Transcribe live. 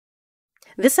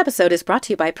This episode is brought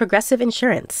to you by Progressive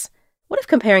Insurance. What if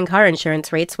comparing car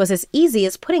insurance rates was as easy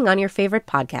as putting on your favorite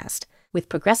podcast? With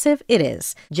Progressive, it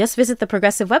is. Just visit the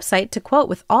Progressive website to quote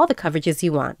with all the coverages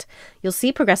you want. You'll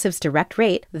see Progressive's direct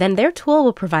rate, then their tool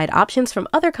will provide options from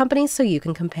other companies so you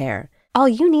can compare. All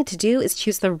you need to do is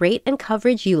choose the rate and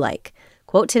coverage you like.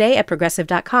 Quote today at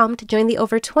Progressive.com to join the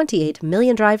over 28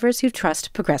 million drivers who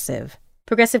trust Progressive.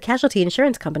 Progressive Casualty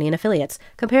Insurance Company and Affiliates.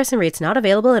 Comparison rates not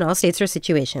available in all states or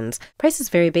situations. Prices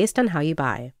vary based on how you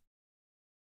buy.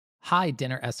 Hi,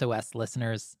 Dinner SOS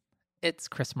listeners. It's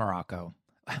Chris Morocco.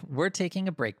 We're taking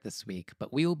a break this week,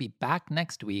 but we will be back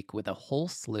next week with a whole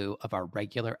slew of our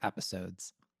regular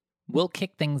episodes. We'll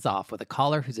kick things off with a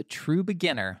caller who's a true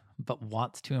beginner but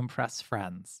wants to impress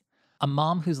friends, a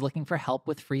mom who's looking for help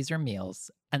with freezer meals,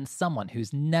 and someone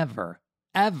who's never,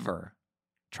 ever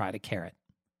tried a carrot.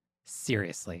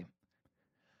 Seriously.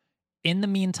 In the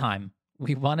meantime,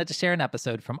 we wanted to share an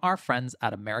episode from our friends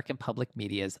at American Public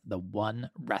Media's The One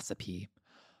Recipe.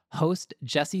 Host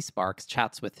Jesse Sparks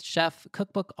chats with chef,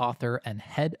 cookbook author, and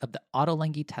head of the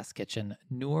Ottolenghi Test Kitchen,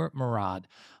 Noor Murad,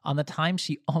 on the time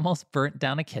she almost burnt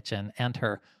down a kitchen and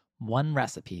her one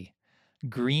recipe,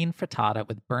 green frittata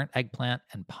with burnt eggplant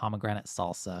and pomegranate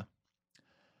salsa.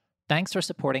 Thanks for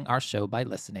supporting our show by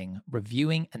listening,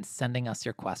 reviewing, and sending us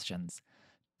your questions.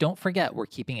 Don't forget, we're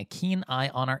keeping a keen eye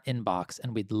on our inbox,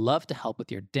 and we'd love to help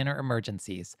with your dinner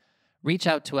emergencies. Reach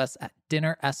out to us at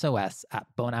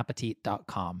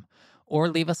dinnersos@bonappetit.com or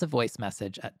leave us a voice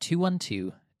message at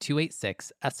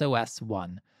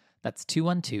 212-286-SOS1. That's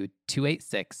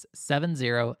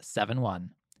 212-286-7071.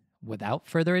 Without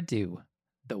further ado,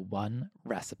 The One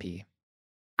Recipe.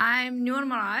 I'm Noor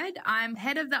Murad. I'm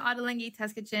head of the Ottolenghi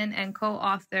Test Kitchen and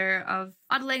co-author of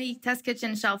Ottolenghi Test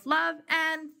Kitchen Shelf Love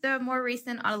and the more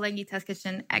recent Ottolenghi Test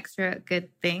Kitchen Extra Good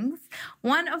Things.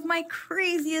 One of my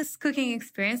craziest cooking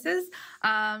experiences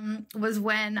was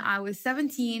when I was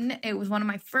 17. It was one of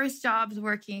my first jobs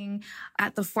working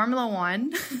at the Formula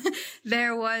One.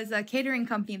 There was a catering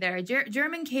company there, a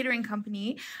German catering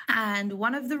company, and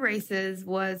one of the races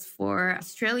was for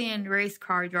Australian race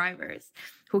car drivers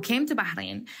who came to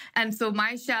Bahrain. And so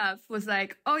my chef was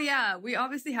like, oh yeah, we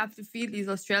obviously have to feed these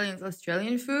Australians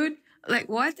Australian food. Like,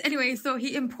 what? Anyway, so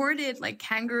he imported like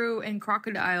kangaroo and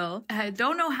crocodile. I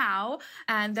don't know how.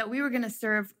 And that we were going to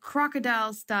serve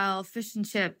crocodile style fish and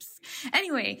chips.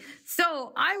 Anyway,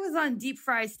 so I was on deep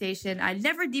fry station. I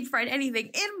never deep fried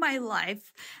anything in my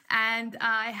life. And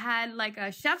I had like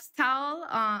a chef's towel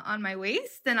on my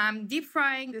waist and I'm deep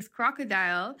frying this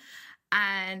crocodile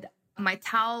and my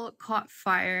towel caught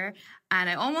fire and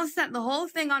I almost set the whole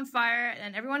thing on fire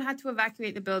and everyone had to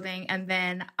evacuate the building. And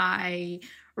then I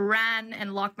ran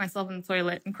and locked myself in the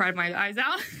toilet and cried my eyes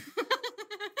out.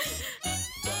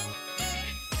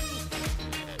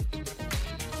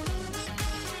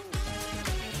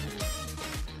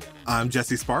 I'm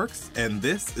Jesse Sparks, and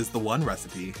this is The One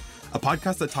Recipe, a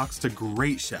podcast that talks to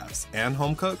great chefs and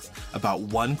home cooks about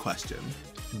one question.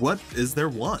 What is their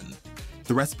one?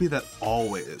 The recipe that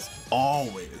always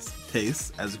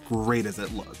tastes as great as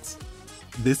it looks.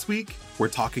 This week, we're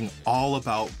talking all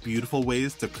about beautiful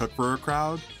ways to cook for a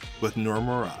crowd with Noor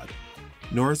Murad.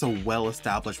 Noor is a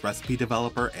well-established recipe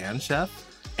developer and chef,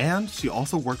 and she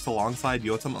also works alongside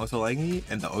Yotam Ottolenghi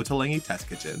in the Ottolenghi Test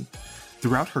Kitchen.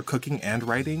 Throughout her cooking and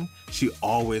writing, she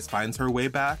always finds her way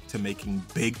back to making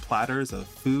big platters of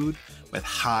food with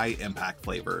high-impact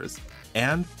flavors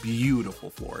and beautiful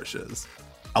flourishes.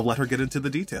 I'll let her get into the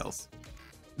details.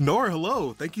 Noor,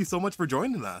 hello. Thank you so much for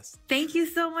joining us. Thank you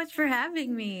so much for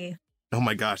having me. Oh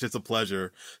my gosh, it's a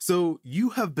pleasure. So you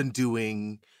have been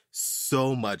doing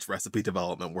so much recipe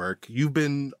development work. You've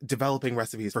been developing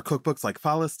recipes for cookbooks like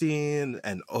Falastine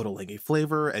and Ottolenghi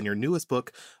Flavor and your newest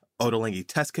book, Ottolenghi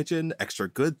Test Kitchen, Extra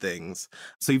Good Things.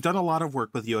 So you've done a lot of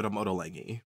work with Yotam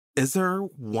Ottolenghi. Is there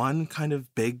one kind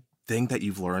of big thing that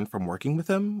you've learned from working with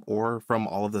him or from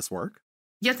all of this work?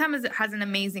 Yotam has an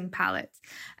amazing palate,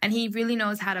 and he really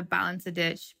knows how to balance a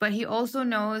dish, but he also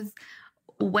knows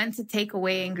when to take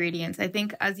away ingredients. I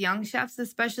think as young chefs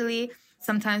especially,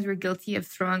 sometimes we're guilty of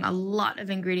throwing a lot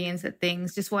of ingredients at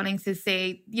things, just wanting to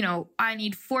say, you know, I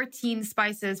need 14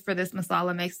 spices for this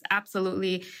masala mix.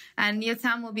 Absolutely. And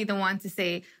Yotam will be the one to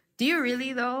say, do you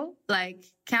really though? Like,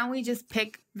 can't we just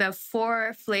pick the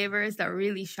 4 flavors that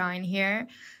really shine here?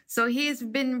 So he's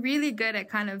been really good at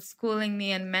kind of schooling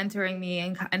me and mentoring me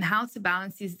and how to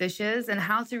balance these dishes and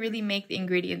how to really make the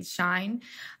ingredients shine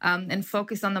and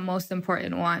focus on the most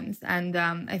important ones. And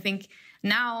I think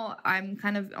now I'm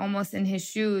kind of almost in his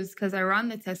shoes because I run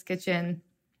the test kitchen.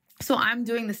 So I'm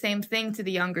doing the same thing to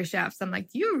the younger chefs. I'm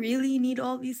like, do you really need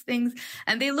all these things?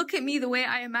 And they look at me the way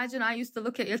I imagine I used to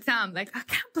look at Yotam. Like, I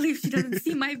can't believe she doesn't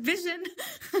see my vision.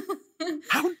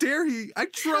 How dare he? I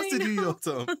trusted you,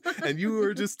 Yotam. And you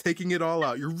were just taking it all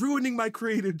out. You're ruining my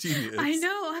creative genius. I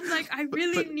know. I'm like, I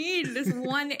really need this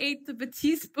 1/8 of a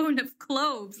teaspoon of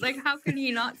cloves. Like, how can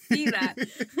you not see that?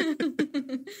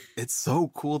 It's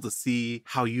so cool to see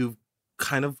how you've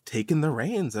kind of taken the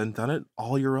reins and done it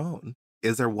all your own.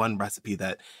 Is there one recipe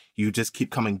that you just keep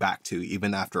coming back to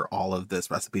even after all of this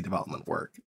recipe development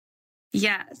work?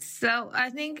 Yeah. So I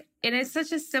think it is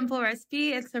such a simple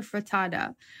recipe. It's a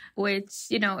frittata, which,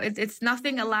 it's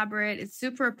nothing elaborate. It's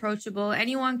super approachable.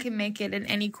 Anyone can make it in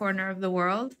any corner of the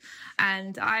world.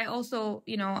 And I also,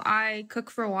 I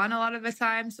cook for one a lot of the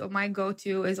time. So my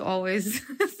go-to is always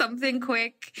something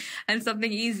quick and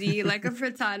something easy, like a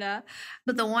frittata.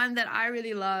 But the one that I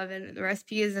really love, and the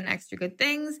recipe is in Extra Good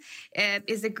Things, it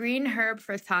is a green herb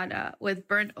frittata with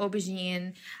burnt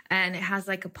aubergine, and it has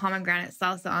like a pomegranate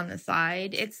salsa on the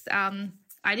side. It's,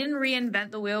 I didn't reinvent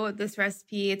the wheel with this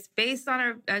recipe. It's based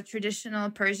on a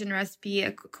traditional Persian recipe,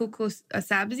 a kuku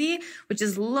sabzi, which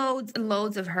is loads and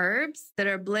loads of herbs that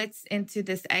are blitzed into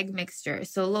this egg mixture.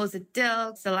 So loads of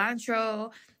dill,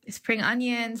 cilantro, spring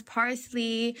onions,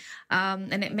 parsley,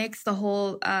 and it makes the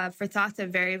whole frittata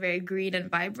very, very green and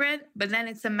vibrant. But then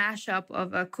it's a mashup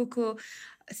of a kuku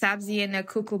sabzi and a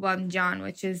kuku banjan,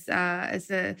 which is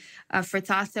a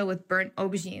frittata with burnt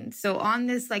aubergines. So on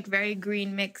this like very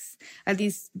green mix of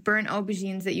these burnt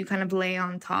aubergines that you kind of lay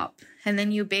on top, and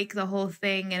then you bake the whole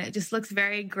thing, and it just looks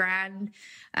very grand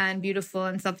and beautiful,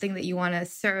 and something that you want to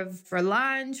serve for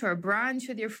lunch or brunch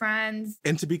with your friends.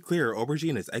 And to be clear,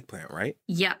 aubergine is eggplant, right?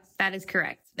 Yeah, that is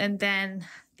correct. And then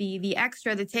the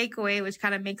extra, the takeaway, which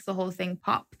kind of makes the whole thing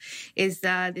pop, is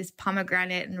this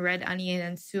pomegranate and red onion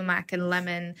and sumac and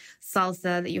lemon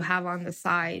salsa that you have on the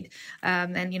side.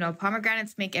 And,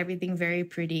 pomegranates make everything very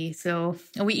pretty. So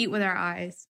we eat with our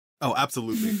eyes. Oh,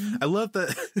 absolutely. I love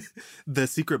the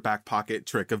secret back pocket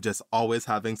trick of just always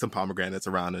having some pomegranates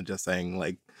around and just saying,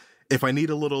 like, if I need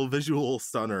a little visual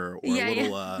stunner or a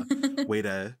little way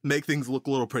to make things look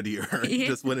a little prettier,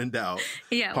 just when in doubt,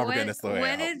 pomegranates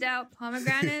when in doubt,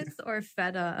 pomegranates or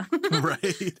feta.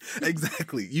 Right.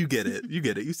 Exactly. You get it.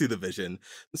 You see the vision.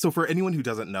 So for anyone who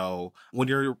doesn't know, when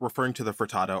you're referring to the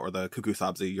frittata or the kuku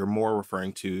sabzi, you're more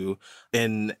referring to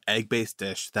an egg-based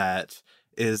dish that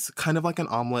is kind of like an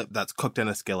omelet that's cooked in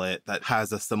a skillet that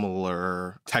has a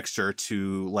similar texture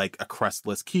to like a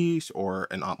crustless quiche or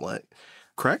an omelet.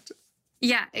 Correct?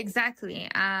 Yeah, exactly.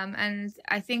 And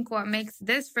I think what makes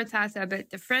this frittata a bit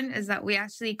different is that we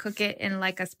actually cook it in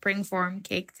like a springform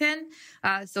cake tin.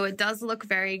 So it does look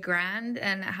very grand,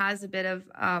 and it has a bit of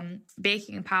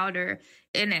baking powder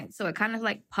in it. So it kind of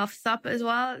like puffs up as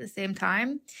well at the same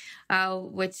time,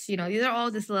 which, these are all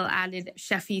just little added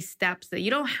chefy steps that you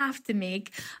don't have to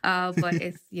make, but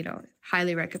it's,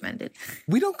 highly recommended.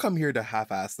 We don't come here to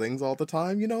half-ass things all the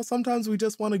time. Sometimes we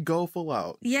just want to go full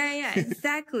out. Yeah,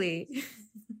 exactly.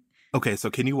 Okay,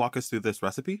 so can you walk us through this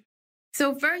recipe?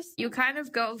 So first, you kind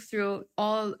of go through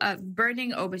all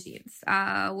burning aubergines,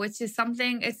 which is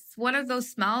something, it's one of those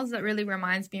smells that really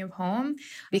reminds me of home,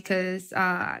 because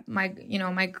my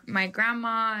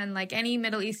grandma and like any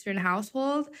Middle Eastern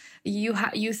household,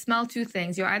 you smell two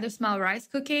things. You either smell rice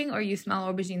cooking or you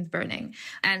smell aubergines burning.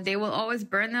 And they will always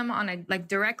burn them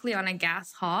directly on a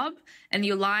gas hob, and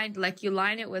you line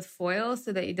it with foil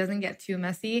so that it doesn't get too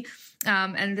messy.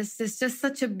 And this is just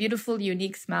such a beautiful,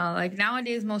 unique smell. Like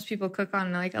nowadays, most people cook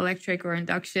on like electric or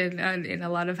induction in a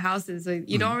lot of houses. So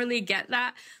you don't really get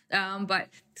that. But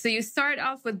so you start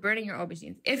off with burning your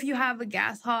aubergines. If you have a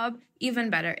gas hob, even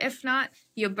better. If not,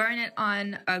 you burn it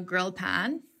on a grill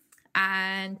pan,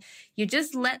 and you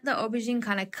just let the aubergine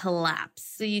kind of collapse.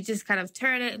 So you just kind of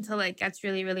turn it until it gets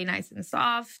really, really nice and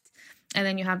soft. And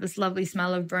then you have this lovely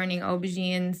smell of burning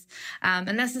aubergines.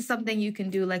 And this is something you can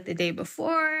do like the day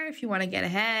before if you want to get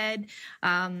ahead.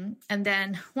 And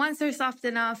then once they're soft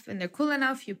enough and they're cool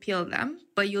enough, you peel them,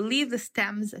 but you leave the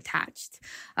stems attached.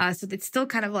 So it's still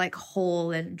kind of like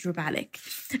whole and dramatic,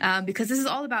 because this is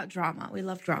all about drama. We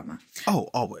love drama. Oh,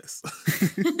 always.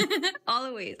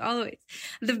 Always.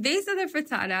 The base of the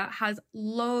frittata has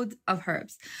loads of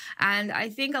herbs. And I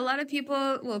think a lot of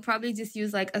people will probably just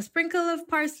use like a sprinkle of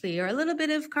parsley or a little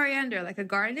bit of coriander, like a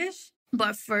garnish.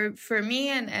 But for me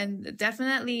and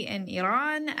definitely in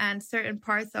Iran and certain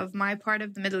parts of my part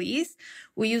of the Middle East,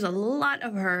 we use a lot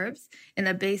of herbs in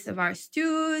the base of our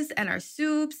stews and our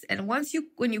soups. And when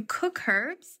you cook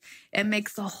herbs, it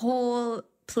makes the whole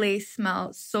place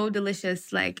smell so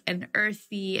delicious, like and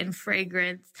earthy and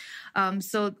fragrant.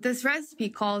 So this recipe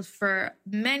calls for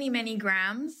many, many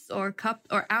grams or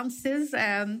ounces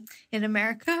in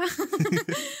America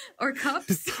or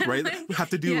cups. Right? We have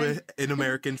to do it in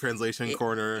American translation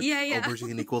corner. Yeah.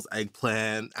 Aubergine equals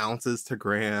eggplant, ounces to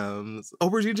grams.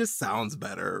 Aubergine just sounds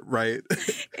better, right?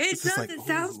 It does. It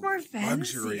sounds more fancy.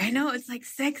 Luxury. I know. It's like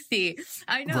sexy.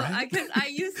 I know. Right? I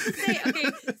used to say, okay,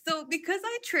 so because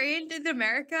I trained in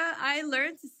America, I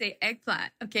learned to say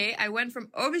eggplant. Okay. I went from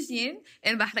aubergine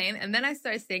in Bahrain and then I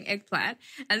started saying eggplant.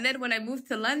 And then when I moved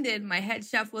to London, my head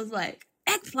chef was like,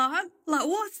 eggplant? Like,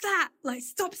 what's that? Like,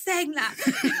 stop saying that.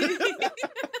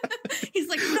 He's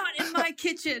like, not in my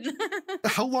kitchen.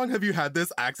 How long have you had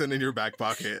this accent in your back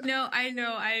pocket? No, I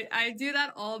know. I do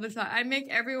that all the time. I make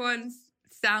everyone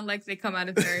sound like they come out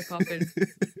of Mary Poppins.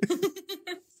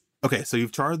 Okay, so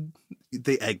you've charred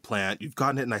the eggplant, you've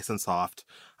gotten it nice and soft,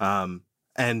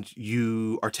 and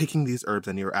you are taking these herbs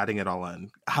and you're adding it all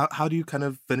in. How do you kind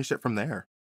of finish it from there?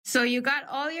 So you got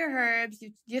all your herbs,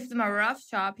 you give them a rough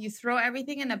chop, you throw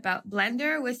everything in a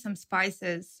blender with some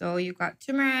spices. So you got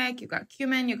turmeric, you got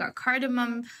cumin, you got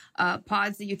cardamom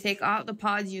pods that you take out the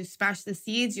pods, you smash the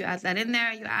seeds, you add that in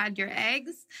there, you add your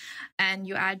eggs, and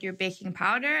you add your baking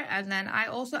powder. And then I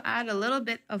also add a little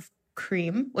bit of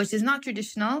cream, which is not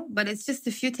traditional, but it's just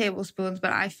a few tablespoons,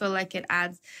 but I feel like it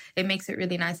makes it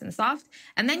really nice and soft.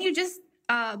 And then you just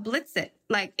blitz it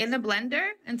like in the blender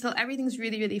until everything's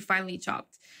really, really finely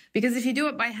chopped. Because if you do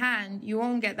it by hand, you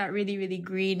won't get that really, really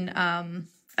green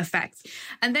effect.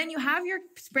 And then you have your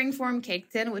springform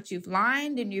cake tin, which you've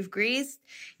lined and you've greased.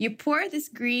 You pour this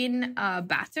green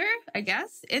batter, I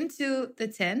guess, into the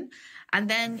tin. And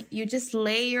then you just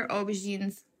lay your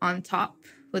aubergines on top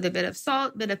with a bit of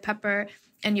salt, bit of pepper,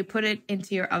 and you put it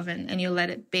into your oven and you let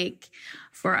it bake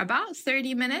for about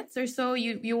 30 minutes or so.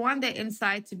 You want the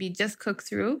inside to be just cooked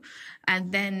through.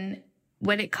 And then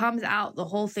when it comes out, the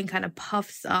whole thing kind of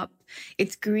puffs up.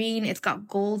 It's green, it's got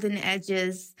golden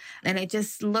edges, and it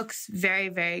just looks very,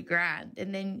 very grand.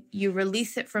 And then you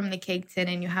release it from the cake tin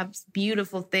and you have this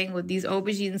beautiful thing with these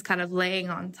aubergines kind of laying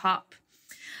on top.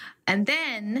 And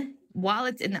then while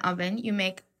it's in the oven, you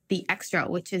make the extra,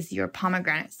 which is your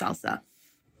pomegranate salsa.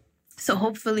 So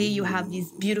hopefully you have these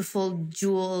beautiful,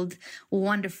 jeweled,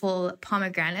 wonderful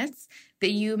pomegranates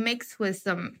that you mix with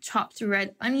some chopped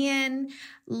red onion,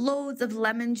 loads of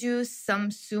lemon juice,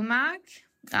 some sumac.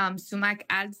 Sumac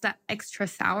adds that extra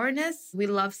sourness. We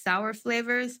love sour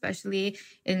flavors, especially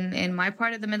in my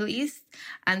part of the Middle East.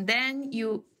 And then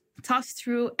you toss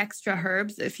through extra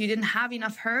herbs. If you didn't have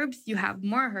enough herbs, you have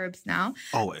more herbs now.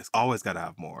 Always got to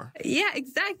have more. Yeah,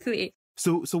 exactly.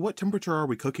 So what temperature are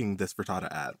we cooking this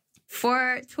frittata at?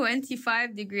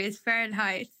 425 degrees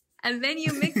Fahrenheit. And then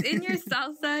you mix in your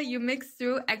salsa, you mix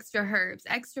through extra herbs,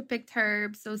 extra picked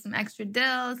herbs. So some extra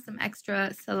dill, some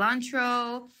extra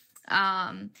cilantro.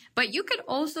 But you could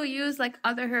also use like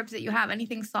other herbs that you have,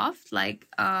 anything soft, like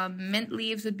mint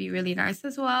leaves would be really nice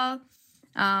as well.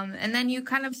 And then you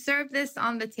kind of serve this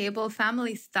on the table,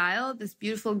 family style, this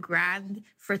beautiful grand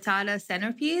frittata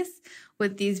centerpiece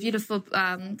with these beautiful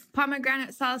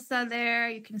pomegranate salsa there.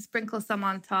 You can sprinkle some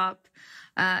on top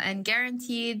and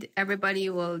guaranteed everybody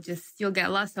you'll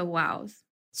get lots of wows.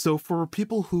 So for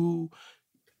people who,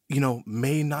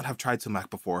 may not have tried sumac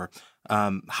before,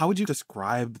 how would you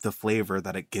describe the flavor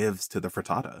that it gives to the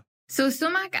frittata? So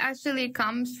sumac actually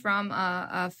comes from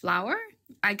a flower.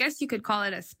 I guess you could call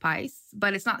it a spice,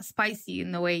 but it's not spicy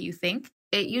in the way you think.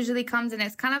 It usually comes in,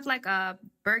 it's kind of like a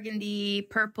burgundy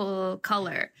purple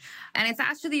color. And it's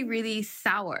actually really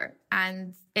sour.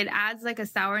 And it adds like a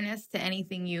sourness to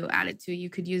anything you add it to. You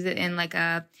could use it in like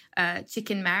a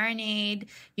chicken marinade.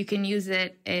 You can use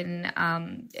it in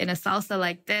a salsa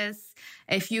like this.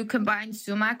 If you combine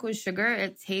sumac with sugar,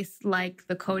 it tastes like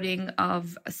the coating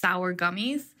of sour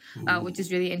gummies, which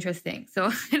is really interesting.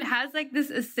 So it has like this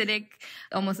acidic,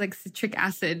 almost like citric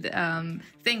acid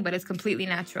thing, but it's completely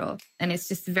natural. And it's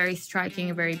just very striking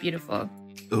and very beautiful.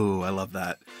 Ooh, I love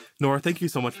that. Nora, thank you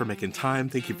so much for making time.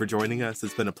 Thank you for joining us.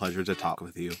 It's been a pleasure to talk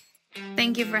with you.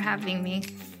 Thank you for having me.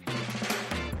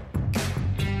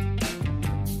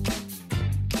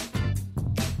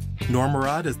 Noor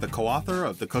Murad is the co-author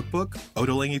of the cookbook,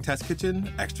 Ottolenghi Test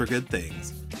Kitchen, Extra Good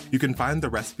Things. You can find the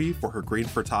recipe for her green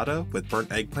frittata with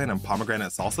burnt eggplant and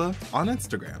pomegranate salsa on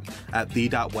Instagram at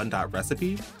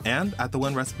the.one.recipe and at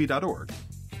theonerecipe.org.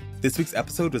 This week's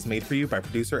episode was made for you by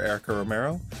producer Erica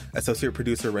Romero, associate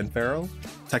producer Ren Farrell,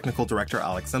 technical director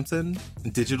Alex Simpson,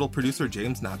 and digital producer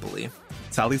James Napoli.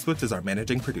 Sally Swift is our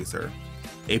managing producer.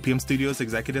 APM Studios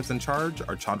executives in charge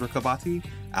are Chandra Kavati,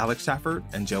 Alex Shaffert,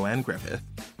 and Joanne Griffith.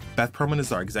 Beth Perlman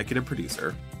is our executive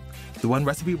producer. The One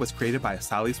Recipe was created by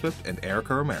Sally Swift and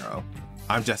Erica Romero.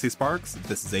 I'm Jesse Sparks.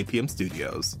 This is APM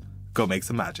Studios. Go make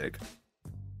some magic.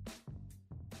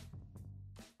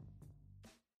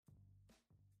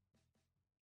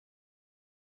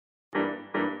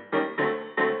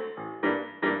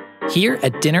 Here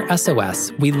at Dinner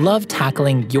SOS, we love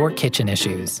tackling your kitchen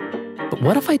issues. But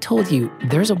what if I told you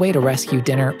there's a way to rescue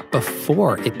dinner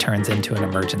before it turns into an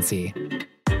emergency?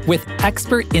 With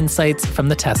expert insights from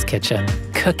the test kitchen,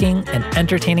 cooking and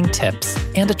entertaining tips,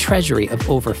 and a treasury of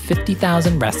over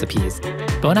 50,000 recipes,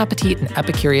 Bon Appetit and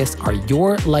Epicurious are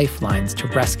your lifelines to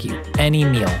rescue any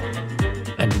meal.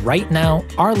 And right now,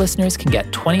 our listeners can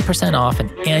get 20% off an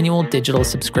annual digital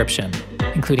subscription,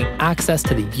 including access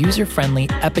to the user-friendly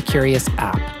Epicurious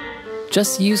app.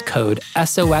 Just use code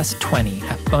SOS20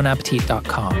 at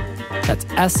bonappetit.com. That's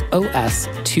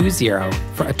SOS20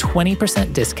 for a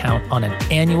 20% discount on an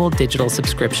annual digital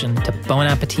subscription to Bon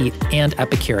Appetit and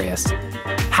Epicurious.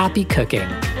 Happy cooking.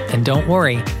 And don't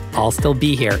worry, I'll still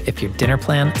be here if your dinner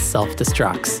plan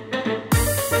self-destructs.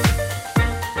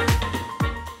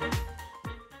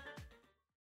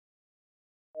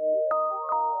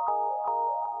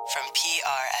 From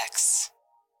PRX.